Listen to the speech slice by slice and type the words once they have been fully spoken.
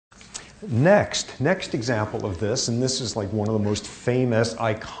Next example of this, and this is like one of the most famous,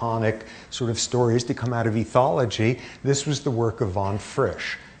 iconic sort of stories to come out of ethology. This was the work of von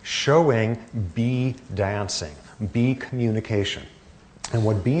Frisch, showing bee dancing, bee communication. And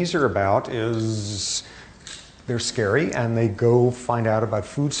what bees are about is they're scary, and they go find out about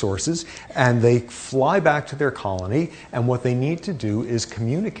food sources, and they fly back to their colony, and what they need to do is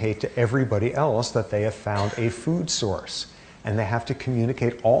communicate to everybody else that they have found a food source. And they have to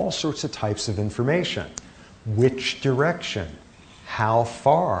communicate all sorts of types of information. Which direction? How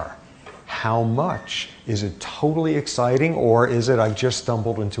far? How much? Is it totally exciting, or is it I just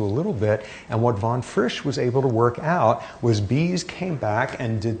stumbled into a little bit? And what von Frisch was able to work out was bees came back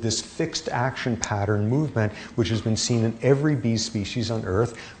and did this fixed action pattern movement, which has been seen in every bee species on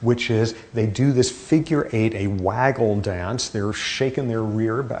Earth, which is they do this figure 8, a waggle dance. They're shaking their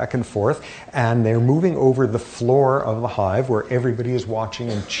rear back and forth, and they're moving over the floor of the hive where everybody is watching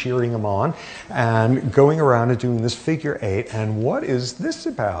and cheering them on, and going around and doing this figure 8. And what is this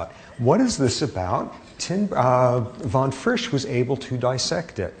about? What is this about? Von Frisch was able to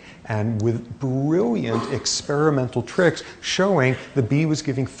dissect it, and with brilliant experimental tricks showing the bee was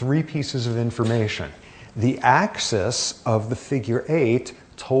giving 3 pieces of information. The axis of the figure 8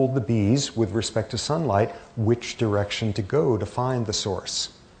 told the bees, with respect to sunlight, which direction to go to find the source.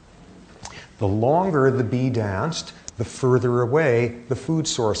 The longer the bee danced, the further away the food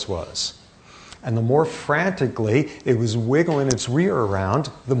source was. And the more frantically it was wiggling its rear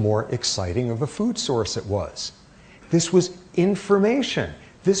around, the more exciting of a food source it was. This was information.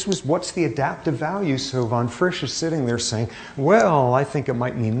 This was what's the adaptive value. So von Frisch is sitting there saying, well, I think it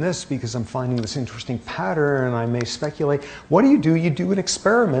might mean this because I'm finding this interesting pattern and I may speculate. What do? You do an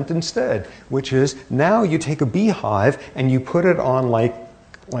experiment instead, which is now you take a beehive and you put it on like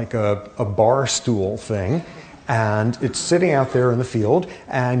a bar stool thing, and it's sitting out there in the field,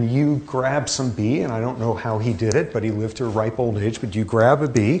 and you grab some bee, and I don't know how he did it, but he lived to a ripe old age, but you grab a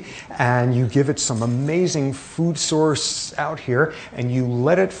bee, and you give it some amazing food source out here, and you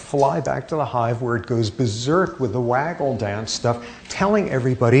let it fly back to the hive where it goes berserk with the waggle dance stuff, telling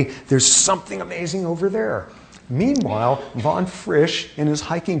everybody there's something amazing over there. Meanwhile, von Frisch, in his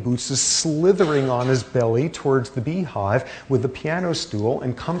hiking boots, is slithering on his belly towards the beehive with the piano stool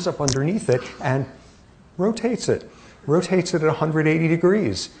and comes up underneath it and rotates it at 180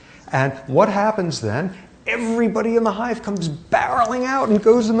 degrees. And what happens then? Everybody in the hive comes barreling out and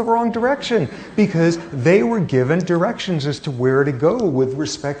goes in the wrong direction because they were given directions as to where to go with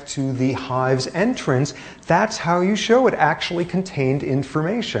respect to the hive's entrance. That's how you show it actually contained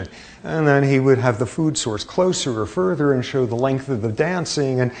information. And then he would have the food source closer or further and show the length of the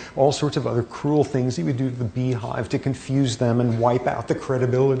dancing and all sorts of other cruel things he would do to the beehive to confuse them and wipe out the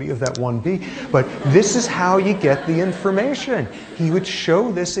credibility of that one bee. But this is how you get the information. He would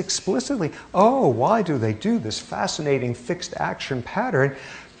show this explicitly. Oh, why do they do this fascinating fixed action pattern?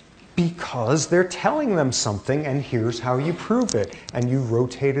 Because they're telling them something, and here's how you prove it. And you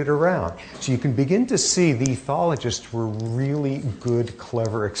rotate it around. So you can begin to see the ethologists were really good,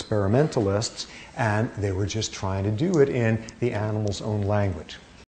 clever experimentalists, and they were just trying to do it in the animal's own language.